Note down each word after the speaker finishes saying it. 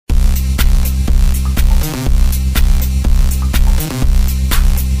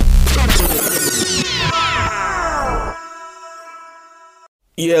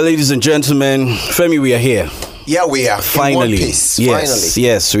Yeah, ladies and gentlemen, Femi, we are here. Yeah, we are. Finally. In one piece. Yes, Finally.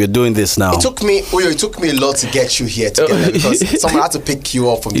 yes, we're doing this now. It took me a lot to get you here together because someone had to pick you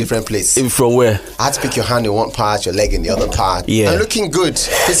up from different places. From where? I had to pick your hand in one part, your leg in the other part. Yeah. And looking good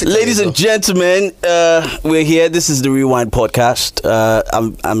physically. Ladies and gentlemen, we're here. This is the Rewind podcast.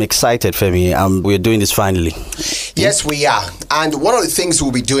 I'm excited, Femi. We're doing this finally. Yes, we are. And one of the things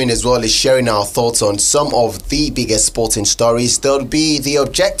we'll be doing as well is sharing our thoughts on some of the biggest sporting stories. There'll be the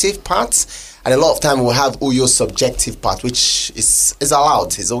objective parts. And a lot of time we'll have Uyo's subjective part, which is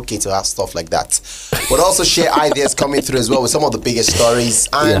allowed. It's okay to have stuff like that. But also share ideas coming through as well with some of the biggest stories.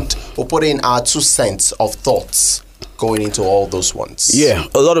 And we'll put in our 2 cents of thoughts going into all those ones. Yeah,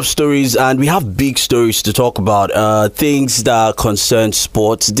 a lot of stories, and we have big stories to talk about. Things that concern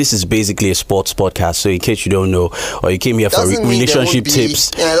sports. This is basically a sports podcast, so in case you don't know, or you came here for relationship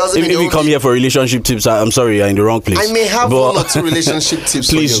tips. Even if you come here for relationship tips, I'm sorry, you're in the wrong place. I may have 1 or 2 relationship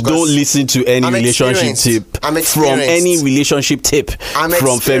tips. Please for you, don't listen to any relationship tip from any relationship tip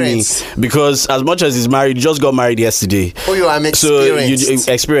from Femi, because as much as he's married, he just got married yesterday. Oh, I'm experienced. So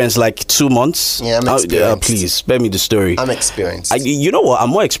you experienced like 2 months. Yeah, I'm experienced. Please spare me the story. I'm experienced. You know what? I'm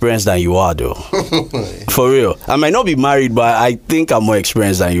more experienced than you are, though. For real. I might not be married, but I think I'm more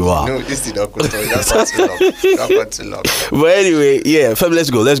experienced than you are. No, this is not good story. That's too long. But anyway, yeah, Fem, let's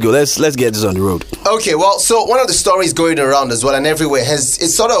go. Let's get this on the road. Okay, well, so one of the stories going around as well and everywhere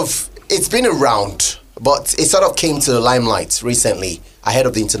it's been around, but it sort of came to the limelight recently ahead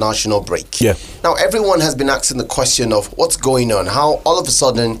of the international break. Yeah. Now, everyone has been asking the question of what's going on, how all of a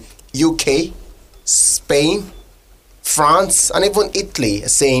sudden UK, Spain, France, and even Italy are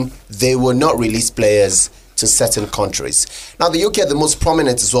saying they will not release players to certain countries. Now, the UK are the most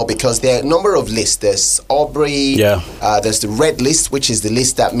prominent as well because there are a number of lists. There's Aubrey, there's the red list, which is the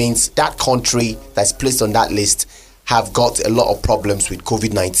list that means that country that's placed on that list have got a lot of problems with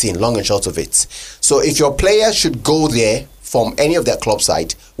COVID-19, long and short of it. So if your player should go there from any of their club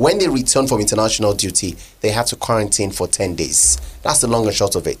side, when they return from international duty, they have to quarantine for 10 days. That's the long and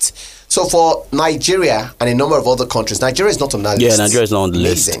short of it. So for Nigeria and a number of other countries, Nigeria is not on that list. Yeah, Nigeria is not on the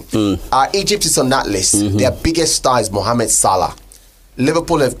list. Egypt is on that list. Their biggest star is Mohamed Salah.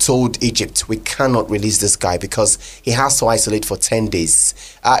 Liverpool have told Egypt, we cannot release this guy because he has to isolate for 10 days.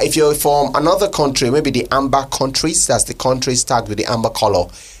 If you're from another country, maybe the amber countries, that's the countries tagged with the amber color,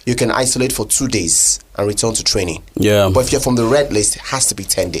 you can isolate for 2 days and return to training. Yeah. But if you're from the red list, it has to be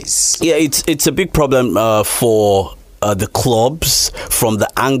 10 days. Yeah, it's a big problem for the clubs from the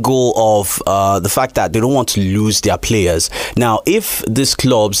angle of the fact that they don't want to lose their players. Now, if these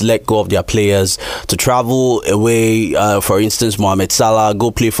clubs let go of their players to travel away, for instance, Mohamed Salah, go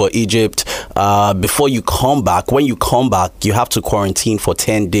play for Egypt, before you come back, when you come back, you have to quarantine for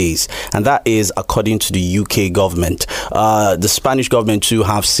 10 days. And that is according to the UK government. The Spanish government too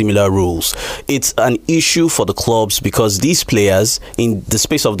have similar rules. It's an issue for the clubs because these players, in the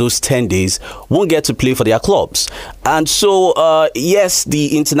space of those 10 days, won't get to play for their clubs. And so, yes,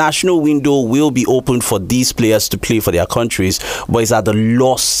 the international window will be open for these players to play for their countries, but it's at a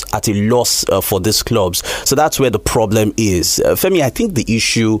loss for these clubs. So that's where the problem is. Femi, I think the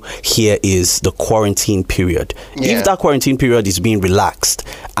issue here is the quarantine period. Yeah. If that quarantine period is being relaxed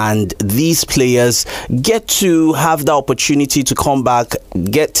and these players get to have the opportunity to come back,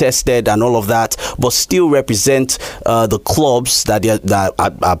 get tested and all of that, but still represent the clubs that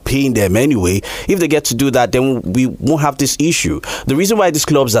are paying them anyway, if they get to do that, then we won't have this issue. The reason why these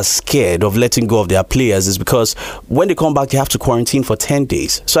clubs are scared of letting go of their players is because when they come back, they have to quarantine for 10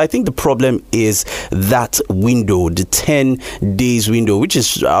 days. So I think the problem is that window, the 10 days window, which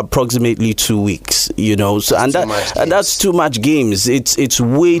is approximately 2 weeks, you know. So that's too much games. It's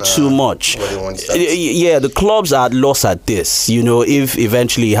way too much. Yeah, the clubs are at loss at this, you know, if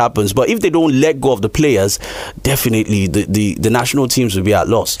eventually it happens. But if they don't let go of the players, definitely the national teams will be at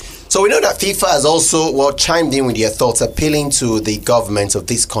loss. So we know that FIFA has also chimed in with their thoughts, appealing to the governments of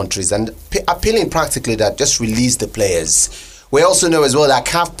these countries and appealing practically that just release the players. We also know as well that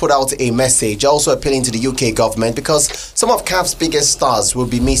CAF put out a message also appealing to the UK government because some of CAF's biggest stars will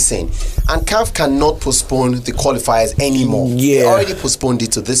be missing and CAF cannot postpone the qualifiers anymore. Yeah. They already postponed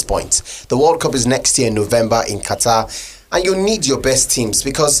it to this point. The World Cup is next year in November in Qatar and you need your best teams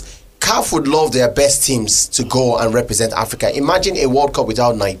because CAF would love their best teams to go and represent Africa. Imagine a World Cup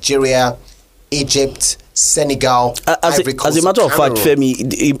without Nigeria, Egypt, Senegal, Ivory Coast, as a matter of fact, Cameroon.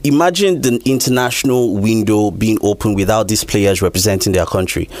 Femi, imagine the international window being open without these players representing their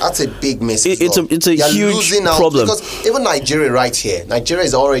country. That's a big miss. It's a You're huge losing out problem. because even Nigeria right here, Nigeria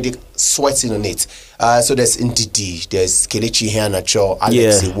is already sweating on it. So there's Ndidi, there's Kelechi Iheanacho,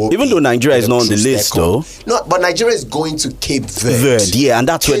 Alex Iwobi. Even though Nigeria is not on the list, though. No, but Nigeria is going to Cape Verde. Yeah, and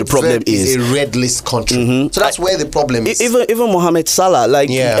that's where the problem Verde is. A red list country. So that's where the problem is. Even Mohamed Salah,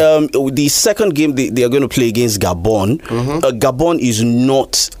 the second game they are going to play against Gabon. Gabon is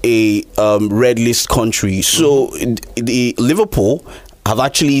not a red list country, so the Liverpool have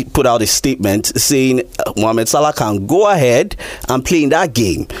actually put out a statement saying Mohamed Salah can go ahead and play in that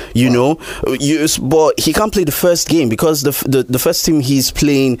game, but he can't play the first game because the first team he's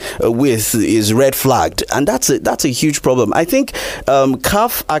playing with is red flagged, and that's a huge problem. I think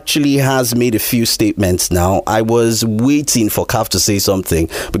CAF actually has made a few statements now. I was waiting for CAF to say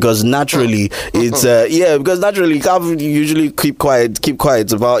something because naturally CAF usually keep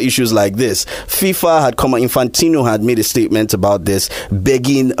quiet about issues like this. Infantino had made a statement about this,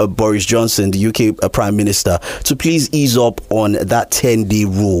 begging Boris Johnson, the UK Prime Minister, to please ease up on that 10-day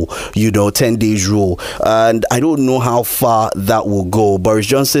rule, 10 days rule. And I don't know how far that will go. Boris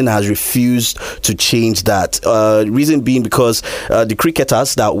Johnson has refused to change that. Reason being because the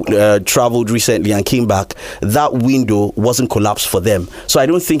cricketers that traveled recently and came back, that window wasn't collapsed for them. So I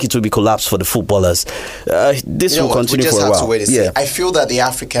don't think it will be collapsed for the footballers. This will continue for a while. I feel that the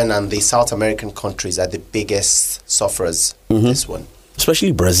African and the South American countries are the biggest sufferers in this one.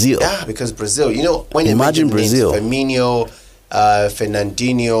 Especially Brazil. Yeah, because Brazil, when you imagine Brazil, Firmino,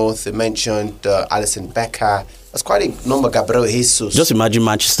 Fernandinho, they mentioned Alisson Becker. That's quite a number. Gabriel Jesus. Just imagine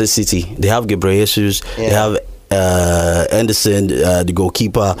Manchester City. They have Gabriel Jesus. They have Anderson, the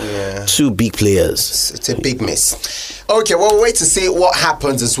goalkeeper. Two big players. It's a big miss. Okay, well, we'll wait to see what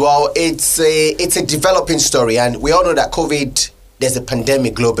happens as well. It's a developing story, and we all know that COVID. There's a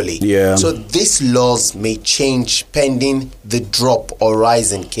pandemic globally. Yeah. So these laws may change pending the drop or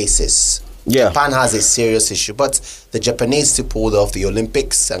rise in cases. Yeah. Japan has a serious issue, but the Japanese still pulled off the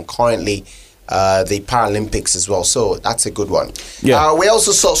Olympics and currently the Paralympics as well. So that's a good one. Yeah. We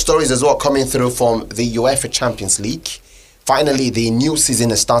also saw stories as well coming through from the UEFA Champions League. Finally, the new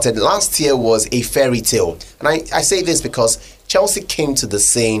season has started. Last year was a fairy tale. And I say this because Chelsea came to the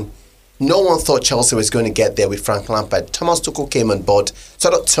scene. No one thought Chelsea was going to get there with Frank Lampard. Thomas Tuchel came on board,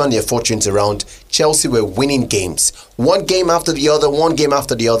 sort of turned their fortunes around. Chelsea were winning games. One game after the other,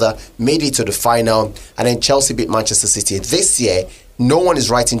 made it to the final, and then Chelsea beat Manchester City. This year, no one is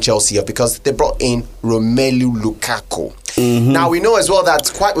writing Chelsea up because they brought in Romelu Lukaku. Now, we know as well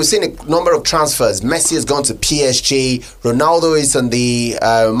that we've seen a number of transfers. Messi has gone to PSG. Ronaldo is on the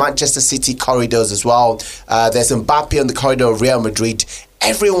Manchester City corridors as well. There's Mbappe on the corridor of Real Madrid.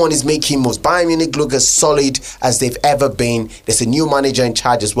 Everyone is making moves. Bayern Munich look as solid as they've ever been. There's a new manager in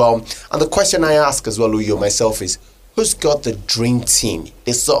charge as well. And the question I ask as well, Uyo, myself, is who's got the dream team?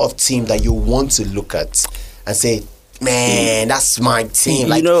 The sort of team that you want to look at and say, man, that's my team.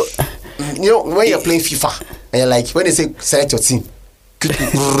 Like, when you're playing FIFA, and you're like, when they say select your team,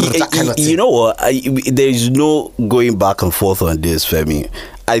 that kind of thing. You know what? There's no going back and forth on this, Femi.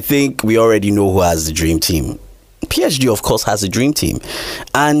 I think we already know who has the dream team. PSG, of course, has a dream team,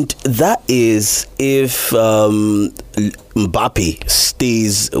 and that is if Mbappe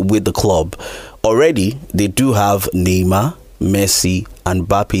stays with the club. Already, they do have Neymar, Messi, and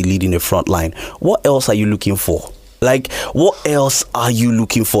Mbappe leading the front line. What else are you looking for? What else are you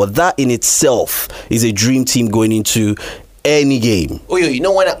looking for? That in itself is a dream team going into any game. Oh, you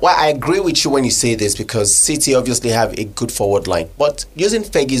know what? I agree with you when you say this because City obviously have a good forward line. But using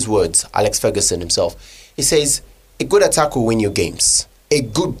Fergie's words, Alex Ferguson himself, he says, a good attack will win you games. A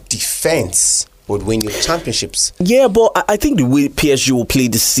good defense would win you championships. Yeah, but I think the way PSG will play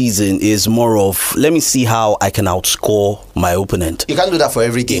this season is more of, let me see how I can outscore my opponent. You can't do that for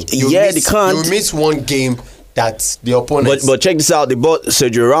every game. They can't. You miss one game that the opponent... But check this out. They bought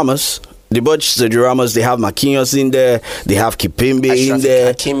Sergio Ramos. They have Marquinhos in there. They have Kipembe in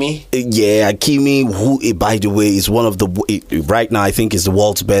there. Hakimi. Yeah, Hakimi, who, by the way, is one of the... Right now, I think is the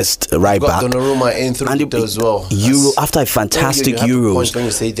world's best right back. Donnarumma in through and as well. After a fantastic Euros. When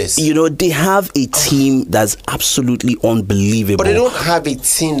you say this. They have a team that's absolutely unbelievable. But they don't have a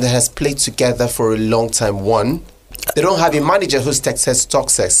team that has played together for a long time. One. They don't have a manager who's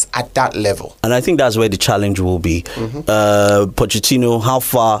success at that level. And I think that's where the challenge will be. Pochettino, how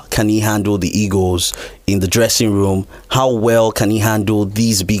far can he handle the egos in the dressing room? How well can he handle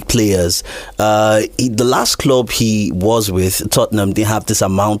these big players? The last club he was with, Tottenham, they have this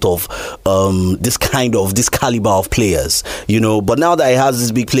amount of this caliber of players, but now that he has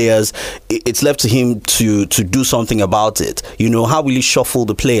these big players, it's left to him to do something about it. How will he shuffle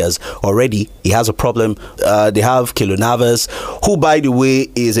the players? Already he has a problem. They have Keylor Navas, who by the way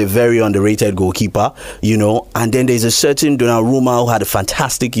is a very underrated goalkeeper, and then there's a certain Donnarumma who had a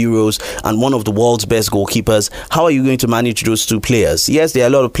fantastic Euros and one of the world's best goalkeepers. How are you going to manage those two players? Yes, there are a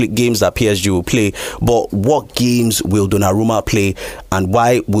lot of games that PSG will play, but what games will Donnarumma play, and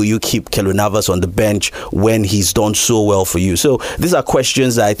why will you keep Keylor Navas on the bench when he's done so well for you? So these are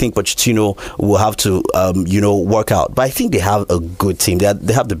questions that I think Pochettino will have to work out. But I think they have a good team. They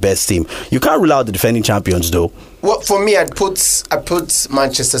have the best team. You can't rule out the defending champions though. Well, for me, I put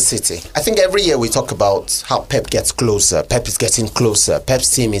Manchester City. I think every year we talk about how Pep gets closer. Pep is getting closer.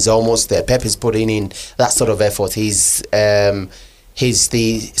 Pep's team is almost there. Pep is putting in that sort of effort. He's got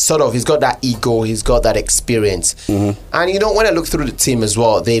that ego. He's got that experience. And when I look through the team as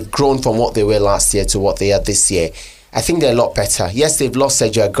well, they've grown from what they were last year to what they are this year. I think they're a lot better. Yes, they've lost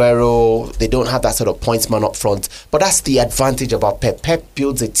Sergio Aguero. They don't have that sort of pointsman up front. But that's the advantage about Pep. Pep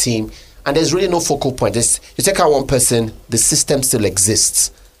builds a team, and there's really no focal point. You take out one person, the system still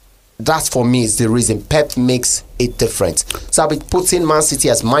exists. That, for me, is the reason Pep makes it different. So I'll be putting Man City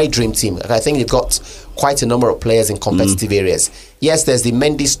as my dream team. I think they've got quite a number of players in competitive areas. Yes, there's the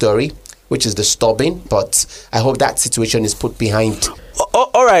Mendy story, which is disturbing, but I hope that situation is put behind.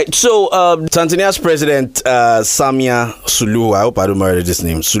 All right, so Tanzania's president, Samia Suluhu, I hope I don't murder this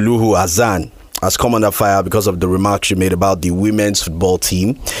name, Suluhu Hassan, has come under fire because of the remarks she made about the women's football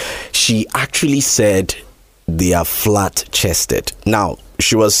team. She actually said they are flat-chested. Now,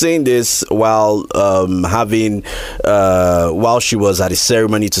 she was saying this while while she was at a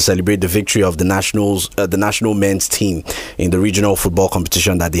ceremony to celebrate the victory of the national men's team in the regional football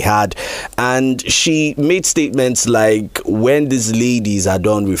competition that they had, and she made statements like, when these ladies are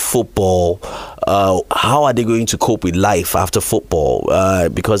done with football, how are they going to cope with life after football,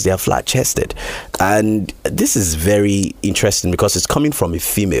 because they are flat-chested. And this is very interesting because it's coming from a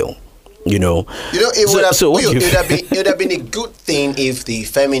female. It would have been a good thing if the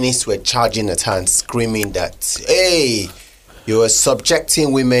feminists were charging at her and screaming that, hey, you are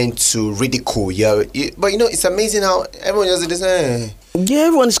subjecting women to ridicule. But it's amazing how everyone does this. Yeah,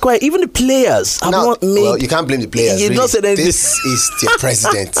 everyone is quiet. Even the players. Well, you can't blame the players. Really. This is your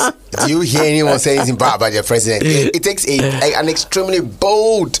president. Do you hear anyone say anything bad about your president? It takes an extremely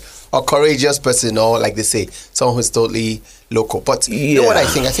bold or courageous person, or like they say, someone who's totally local. But you know what I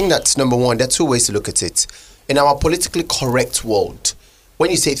think? I think that's number one. There are two ways to look at it. In our politically correct world,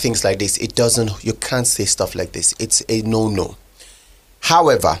 when you say things like this, you can't say stuff like this. It's a no-no.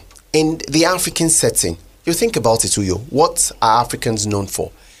 However, in the African setting, you think about it, Uyo. What are Africans known for?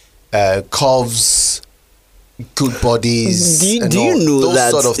 Curves, good bodies, do you know those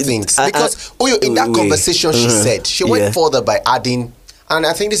that sort of things. Because Uyo, in that conversation, she said, she went further by adding, and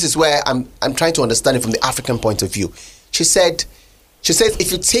I think this is where I'm trying to understand it from the African point of view. She said,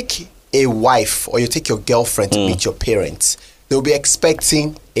 if you take a wife or you take your girlfriend to meet your parents, they'll be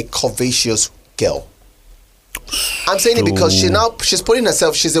expecting a curvaceous girl. I'm saying it because she's putting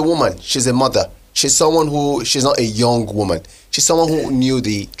herself, she's a woman, she's a mother. She's not a young woman. She's someone who knew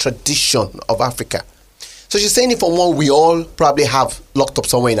the tradition of Africa. So she's saying it from what we all probably have locked up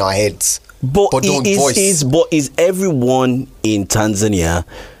somewhere in our heads. But don't voice. Is everyone in Tanzania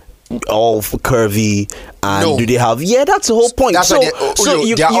all curvy? And no. Do they have? Yeah, that's the whole point. That's there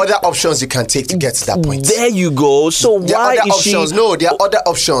are other options you can take to get to that point. There you go. So there why are is options. she? No, there are other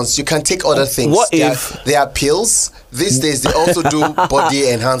options. You can take other things. What if there are pills? These days they also do body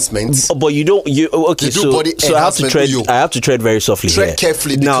enhancements. But you don't. So I have to tread very softly. Tread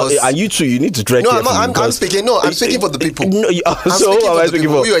carefully. Now, and you too, you need to tread carefully. I'm speaking. No, I'm speaking for the people. I'm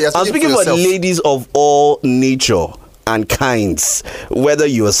speaking for yourself. Ladies of all nature and kinds, whether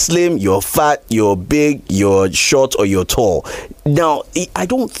you're slim, you're fat, you're big, you're short, or you're tall. Now, I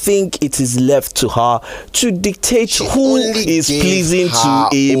don't think it is left to her to dictate who is pleasing to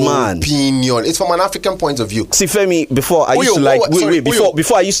a man. Opinion. It's from an African point of view. See, Femi, before I used to like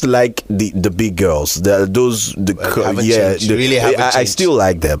before I used to like the big girls, I still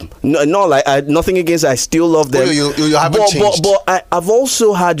like them. Not like nothing against. I still love them. You haven't changed. But I've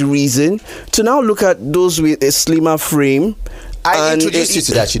also had reason to now look at those with a slimmer frame. I introduced you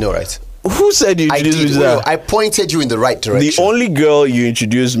to that, right? Who said you introduced me to that? I pointed you in the right direction. The only girl you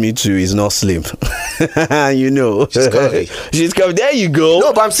introduced me to is not slim. You know. She's curvy. She's curvy. There you go.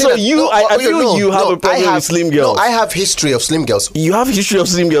 No, but I'm saying I feel you have a problem with slim girls. No, I have history of slim girls. You have history of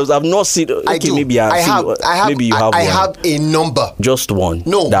slim girls. I've not seen. Okay, I do. Maybe I have. Maybe you have. I have a number. Just one.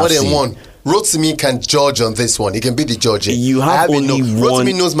 No, more than one. Rotimi can judge on this one. He can be the judge. You have only one.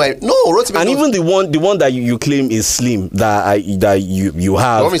 Rotimi knows my. No, Rotimi. And knows. even the one that you claim is slim that you have. You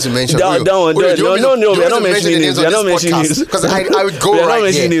want me to mention? No, we're not mentioning names. We're not mentioning names because I would go we're right not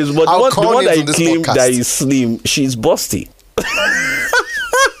mentioning here. names. But the one that you claim that is slim, she's busty.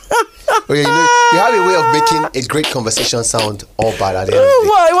 Okay, you have a way of making a great conversation sound all bad at the end of the day.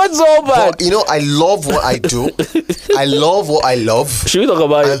 Why? What's all bad? But, I love what I do. I love what I love. Should we talk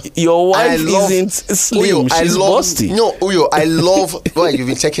about your wife isn't slim? She's busty. No, Uyo, I love. Why you've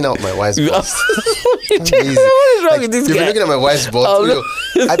been checking out my wife's bust? What is wrong with this guy? You've been looking at my wife's bust. Uyo,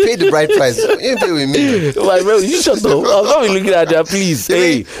 I paid the bride price. You didn't pay with me. My bro, you shut up. I'm not looking at that, please.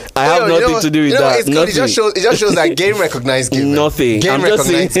 Hey, I have nothing to do with that. Nothing. It just shows that game recognized game. Nothing. I'm just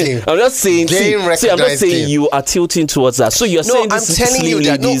saying. See, I'm not saying you are tilting towards that. So you're saying this slim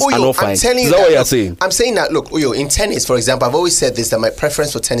ladies are not fine. Is that what you're saying? I'm saying that, look, Uyo, in tennis, for example, I've always said this, that my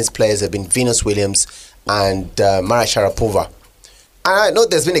preference for tennis players have been Venus Williams and Maria Sharapova. And I know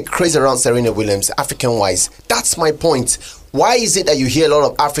there's been a craze around Serena Williams, African-wise. That's my point. Why is it that you hear a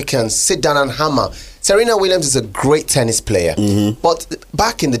lot of Africans sit down and hammer? Serena Williams is a great tennis player. But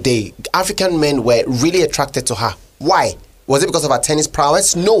back in the day, African men were really attracted to her. Why? Was it because of her tennis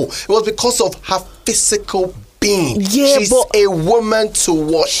prowess? No. It was because of her physical being. Yeah, she's a woman to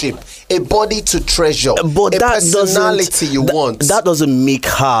worship, a body to treasure, but a personality you want. That doesn't make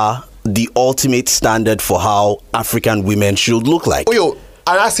her the ultimate standard for how African women should look like. Uyo,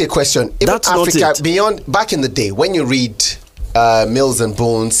 I'll ask you a question. Even That's Africa, not it. Beyond, back in the day, when you read Mills and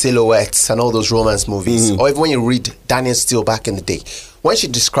Bones, Silhouettes, and all those romance movies, or even when you read Danielle Steele back in the day, when she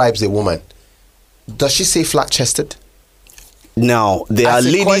describes a woman, does she say flat-chested? Now there are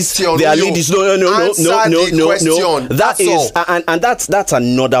ladies. No. That is, and that's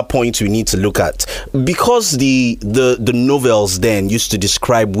another point we need to look at, because the novels then used to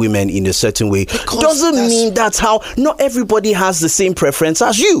describe women in a certain way. Doesn't mean that's how. Not everybody has the same preference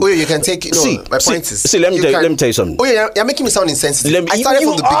as you. Oh, you can take. My point is. Let me tell you something. Oh, you're making me sound insensitive. I started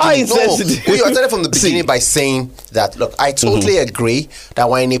from the beginning. I started from the beginning by saying that. Look, I totally agree that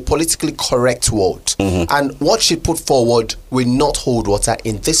we're in a politically correct world, and what she put forward will not hold water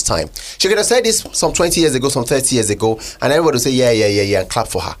in this time. She could have said this some 20 years ago, some 30 years ago, and everybody would say, yeah, and clap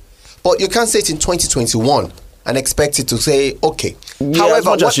for her. But you can't say it in 2021 and expect it to say, okay. Yeah,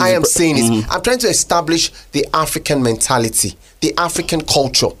 however, what I am saying is, I'm trying to establish the African mentality, the African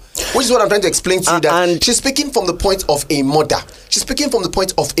culture, which is what I'm trying to explain to you, that and she's speaking from the point of a mother. She's speaking from the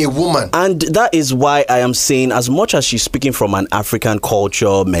point of a woman. And that is why I am saying, as much as she's speaking from an African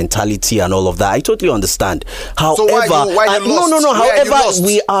culture, mentality, and all of that, I totally understand. However,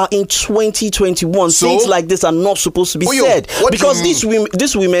 we are in 2021. Things like this are not supposed to be said. Because these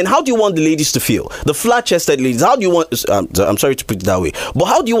women, how do you want the ladies to feel? The flat-chested ladies, how do you want... I'm sorry to put it that way, but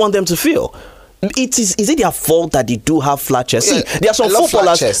how do you want them to feel? Is it their fault that they do have flat chest? See, there are some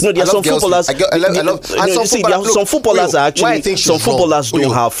footballers. No, there are some footballers. Some footballers are actually. Some footballers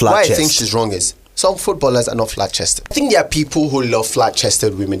don't have flat chest. Why I think she's wrong is some footballers are not flat chested. I think there are people who love flat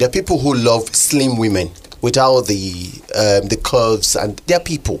chested women. There are people who love slim women without the curves, and there are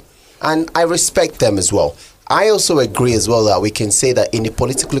people, and I respect them as well. I also agree as well that we can say that in a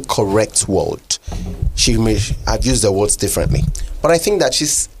politically correct world, she may have used the words differently. But I think that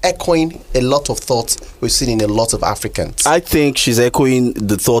she's echoing a lot of thoughts we've seen in a lot of Africans. I think she's echoing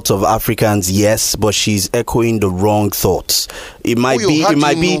the thoughts of Africans, yes, but she's echoing the wrong thoughts. It might be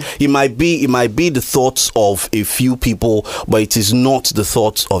the thoughts of a few people, but it is not the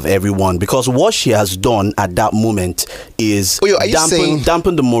thoughts of everyone. Because what she has done at that moment is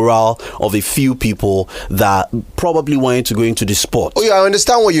dampen the morale of a few people that probably wanted to go into the sport. Oh, yeah, I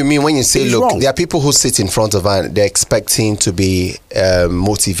understand what you mean when you say, look, wrong. There are people who sit in front of her and they're expecting to be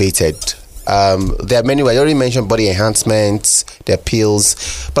motivated. There are many ways. I already mentioned body enhancements, there are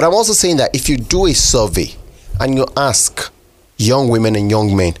pills, but I'm also saying that if you do a survey and you ask young women and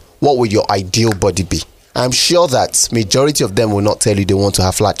young men, what would your ideal body be? I'm sure that majority of them will not tell you they want to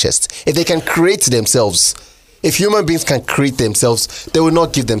have flat chest. If they can create themselves If human beings can create themselves, they will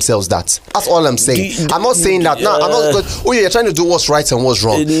not give themselves that. That's all I'm saying. I'm not saying that. No, I'm not. Because, you're trying to do what's right and what's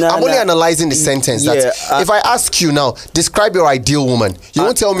wrong. I'm only analyzing the sentence. That if I ask you now, describe your ideal woman, you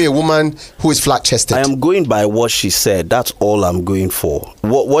won't tell me a woman who is flat-chested. I am going by what she said. That's all I'm going for.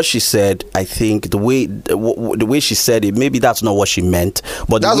 What she said, I think the way she said it, maybe that's not what she meant.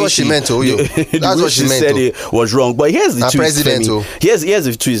 But that's what she meant. That's what she meant. Said it was wrong. But here's the twist. President. Here's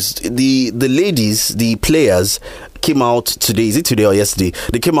the twist. The ladies, the players, came out today. Is it today or yesterday?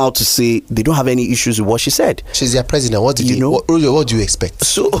 They came out to say they don't have any issues with what she said. She's their president. What do you know? What do you expect?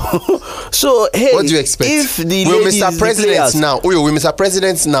 So hey, what do you expect? If the will ladies, Mr. President the players, now? Will Mr.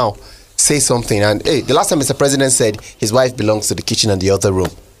 President now say something? And hey, the last time Mr. President said his wife belongs to the kitchen and the other room.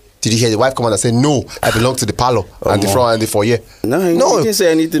 Did you hear the wife come out and say, no, I belong to the parlor and the front and the foyer? No, he didn't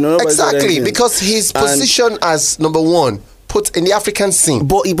say anything. Exactly, because his position as number one put in the African scene.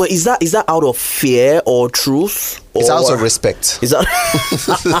 But is that out of fear or truth? It's out of respect. Is that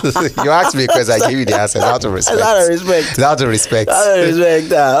you asked me because I gave you the answer. It's out of respect. It's out of respect. It's out of respect. Out of respect.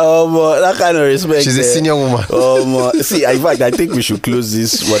 That kind of respect. She's a senior woman. See, in fact, I think we should close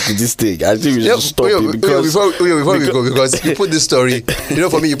this thing. I think we should stop it because before we go, because you put this story.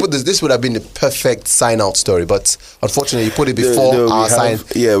 For me, you put this. This would have been the perfect sign-out story, but unfortunately, you put it before our sign.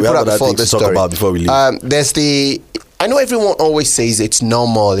 Yeah, we have other things to talk about before we leave. There's the. I know everyone always says it's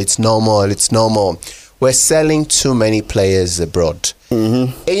normal. We're selling too many players abroad.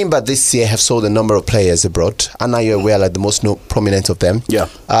 Enyimba this year have sold a number of players abroad. And now you're aware, like the most prominent of them. Yeah.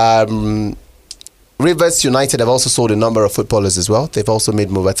 Rivers United have also sold a number of footballers as well. They've also made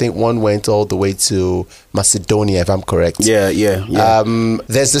moves. I think one went all the way to Macedonia, if I'm correct. Yeah.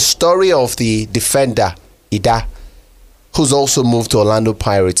 There's the story of the defender, Ida, who's also moved to Orlando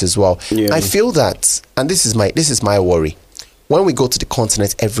Pirates as well. Yeah. I feel that, and this is my worry. When we go to the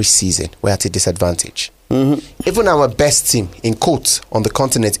continent every season, we're at a disadvantage. Even our best team, in quotes, on the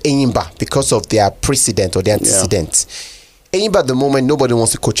continent, Enyimba, because of their precedent or their antecedent. Enyimba at the moment, nobody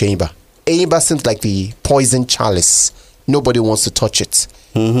wants to coach Enyimba. Enyimba seems like the poison chalice. Nobody wants to touch it.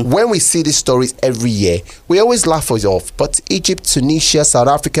 When we see these stories every year, we always laugh it off. But Egypt, Tunisia, South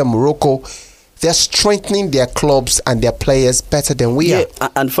Africa, Morocco, they're strengthening their clubs and their players better than we are.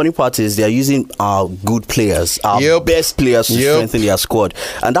 And the funny part is they're using our good players, our best players to strengthen their squad.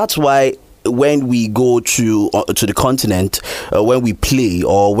 And that's why when we go to the continent, when we play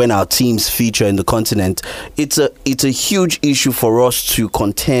or when our teams feature in the continent, it's a huge issue for us to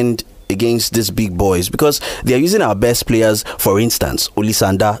contend against these big boys because they are using our best players. For instance,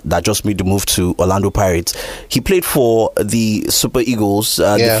 Olisanda, that just made the move to Orlando Pirates. He played for the Super Eagles,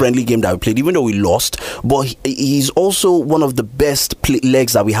 the friendly game that we played, even though we lost. But he's also one of the best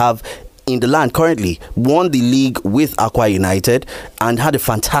legs that we have in the land currently. Won the league with Aqua United and had a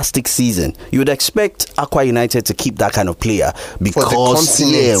fantastic season. You would expect Aqua United to keep that kind of player because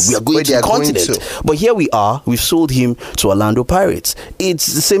we are going to the continent. But here we are, we've sold him to Orlando Pirates. It's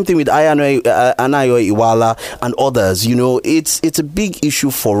the same thing with Anayo Iwala and others. It's a big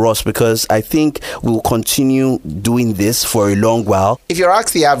issue for us because I think we'll continue doing this for a long while. If you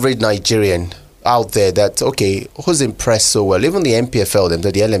ask the average Nigerian out there that, okay, who's impressed so well, even the MPFL,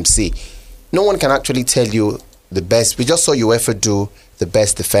 the LMC, no one can actually tell you the best. We just saw UEFA do the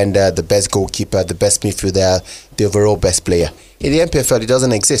best defender, the best goalkeeper, the best midfielder, the overall best player. In the MPFL, it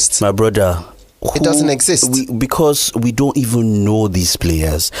doesn't exist. My brother, it doesn't exist. Because we don't even know these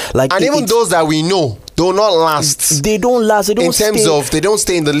players. And even those that we know do not last. They don't last. They don't in terms of they don't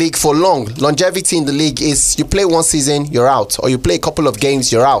stay in the league for long. Longevity in the league is you play one season, you're out, or you play a couple of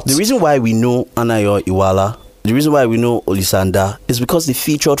games, you're out. The reason why we know Anayo Iwala, the reason why we know Olisanda is because they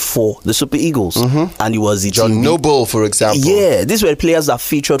featured for the Super Eagles. And it was the John Noble, for example. Yeah, these were players that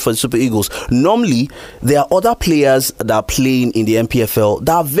featured for the Super Eagles. Normally, there are other players that are playing in the MPFL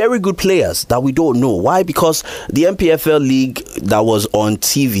that are very good players that we don't know. Why? Because the MPFL league that was on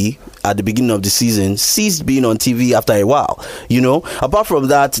TV at the beginning of the season ceased being on TV after a while. Apart from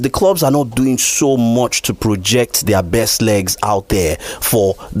that, the clubs are not doing so much to project their best legs out there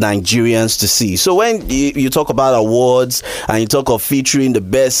for Nigerians to see. So when you talk about awards and you talk of featuring the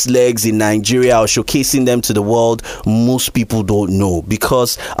best legs in Nigeria or showcasing them to the world, most people don't know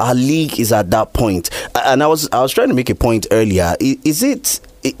because our league is at that point. And I was trying to make a point earlier.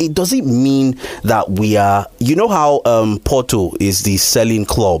 Does it mean that we are, how Porto is the selling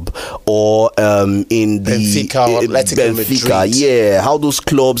club or in the Benfica, how those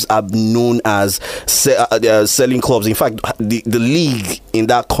clubs are known as selling clubs. In fact, the league in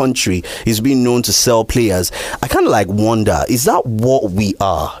that country is being known to sell players. I kind of wonder, is that what we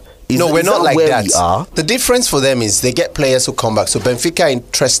are? No, we're not like that. The difference for them is they get players who come back. So Benfica are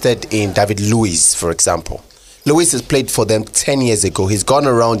interested in David Luiz, for example. Luis has played for them 10 years ago. He's gone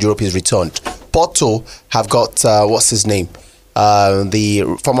around Europe. He's returned. Porto have got what's his name,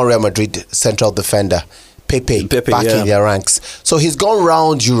 the former Real Madrid central defender Pepe back in their ranks. So he's gone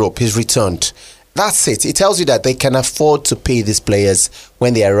around Europe. He's returned. That's it. It tells you that they can afford to pay these players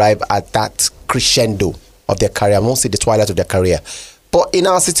when they arrive at that crescendo of their career, mostly the twilight of their career. But in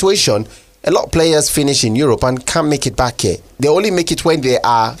our situation, a lot of players finish in Europe and can't make it back here. They only make it when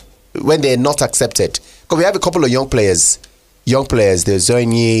they're not accepted. Because we have a couple of young players, the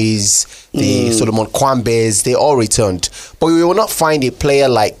Zernies, the Solomon Kwambes, they all returned. But we will not find a player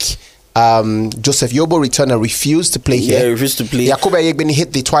like Joseph Yobo returned and refused to play here. Yeah, refused to play. Yakubu Eyegbeni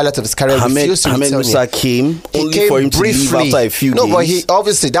hit the twilight of his career. Refused to Ahmed return Musa here. came only Came for him to leave after a few No, games. but he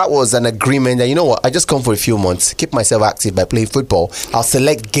obviously that was an agreement that, you know what, I just come for a few months, keep myself active by playing football. I'll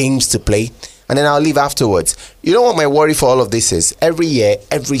select games to play and then I'll leave afterwards. You know what my worry for all of this is? Every year,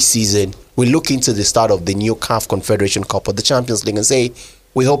 every season, we look into the start of the new CAF Confederation Cup or the Champions League and say,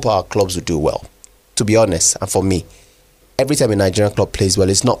 we hope our clubs will do well. To be honest, and for me, every time a Nigerian club plays well,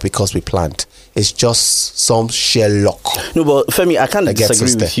 it's not because we planned. It's just some sheer luck. No, but Femi, I kind of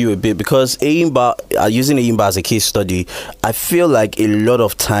disagree with you a bit because Eyimba, using Eyimba as a case study, I feel like a lot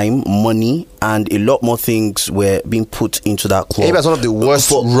of time, money, and a lot more things were being put into that club. Eyimba is one of the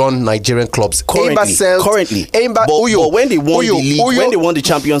worst run Nigerian clubs. Currently, but when they won the league, when they won the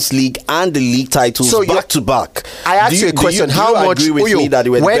Champions League and the league titles back to back, I asked you a question: how much? Agree with me that they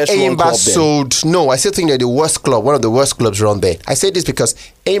were the best run club sold? No, I still think they're the worst club, one of the worst clubs around there. I say this because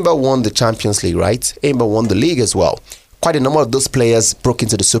Eyimba won the Champions League, right? Eyimba won the league as well. Quite a number of those players broke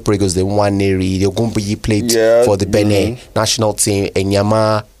into the Super Eagles. The Nwaneri, the Ogumbuyi played for the Benin national team,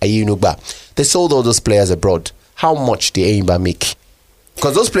 Enyama, Ayinugba. They sold all those players abroad. How much did Eyimba make?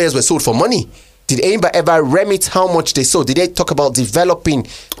 Because those players were sold for money. Did Eyimba ever remit how much they sold? Did they talk about developing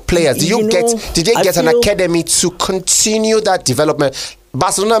players? Did they get an academy to continue that development?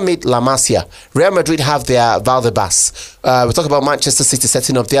 Barcelona made La Masia. Real Madrid have their Valdebebas. We talk about Manchester City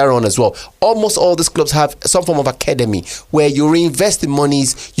setting up their own as well. Almost all these clubs have some form of academy where you reinvest the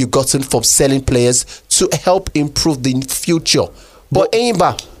monies you've gotten from selling players to help improve the future. But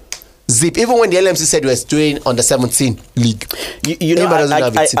Eyimba, zip. Even when the LMC said we were doing under 17 league,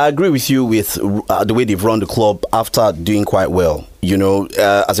 I agree with you with the way they've run the club after doing quite well.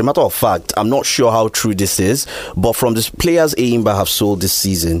 As a matter of fact, I'm not sure how true this is, but from the players Eyimba have sold this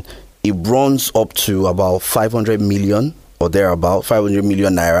season, it runs up to about 500 million or thereabout, 500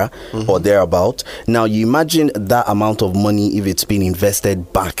 million naira or thereabout. Now, you imagine that amount of money if it's been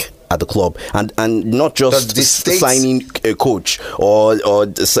invested back at the club, and not just signing a coach or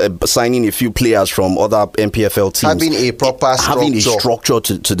signing a few players from other MPFL teams. Having a proper structure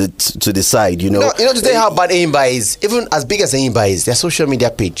to the side, today how bad Eyimba is. Even as big as Eyimba is, their social media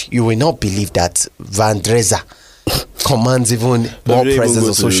page, you will not believe that Van Dreza commands even more presence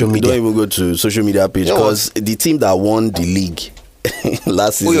on social media. Don't even go to social media page because the team that won the league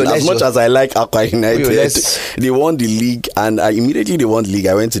last season, as much as I like Aqua United, they won the league, and immediately they won the league,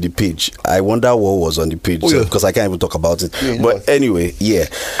 I went to the page. I wonder what was on the page because I can't even talk about it. But anyway,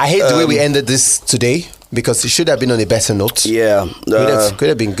 I hate the way we ended this today because it should have been on a better note. Could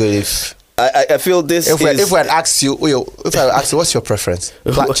have been good if I feel this. If I had asked you, what's your preference,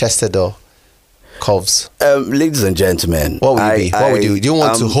 flat chested or curves? Ladies and gentlemen, what would you do? Do you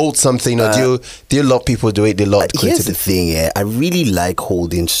want to hold something, or do you love people do it? Here's the thing, I really like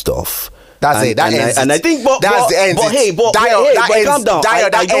holding stuff. That's it. That ends. And I think, that's the end. But calm down.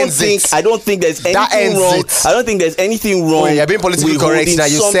 I don't think there's anything wrong. I don't think there's anything wrong. You're being politically correct now.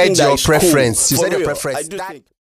 You said your preference. You said your preference.